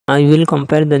I will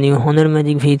compare the new Honor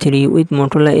Magic V3 with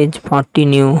Motorola Edge 40.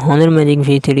 New Honor Magic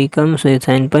V3 comes with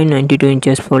 9.92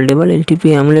 inches foldable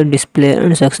LTP AMOLED display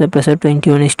and success ratio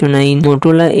 21:9.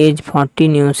 Motorola Edge 40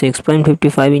 New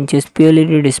 6.55 inches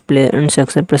PLED display and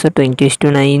success ratio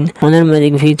 20:9. Honor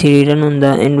Magic V3 run on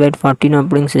the Android 14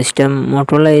 operating system.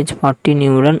 Motorola Edge 40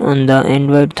 New run on the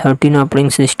Android 13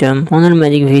 operating system. Honor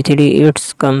Magic V3 it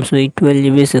comes with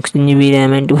 12GB, 16GB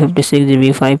RAM and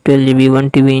 256GB, 512GB,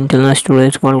 1TB internal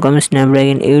storage. Qualcomm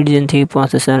Snapdragon 8 Gen 3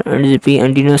 processor, 8GB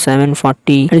Adreno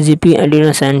 740, 8GB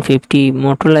Adreno 750.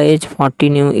 Motorola Edge 40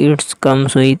 New it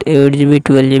comes with 8GB,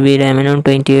 12GB RAM and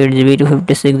 28GB,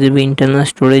 256GB internal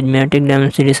storage. Matic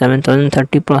Dimensity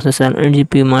 7030 processor,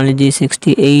 8GB Mali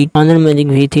G68. Honor Magic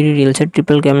V3 real set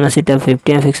triple camera setup,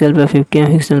 50MP plus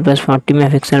 50MP plus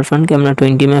 40MP front camera,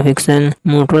 20MP.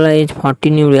 Motorola Edge 40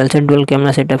 New real set dual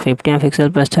camera setup,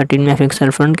 50MP plus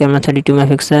 13MP front camera,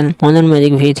 32MP. Honor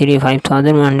Magic V3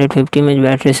 5150 mAh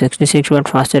battery, 66W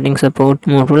fast charging support.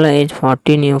 Motorola Edge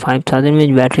 40 New 5000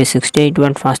 mAh battery,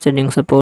 68W fast charging support.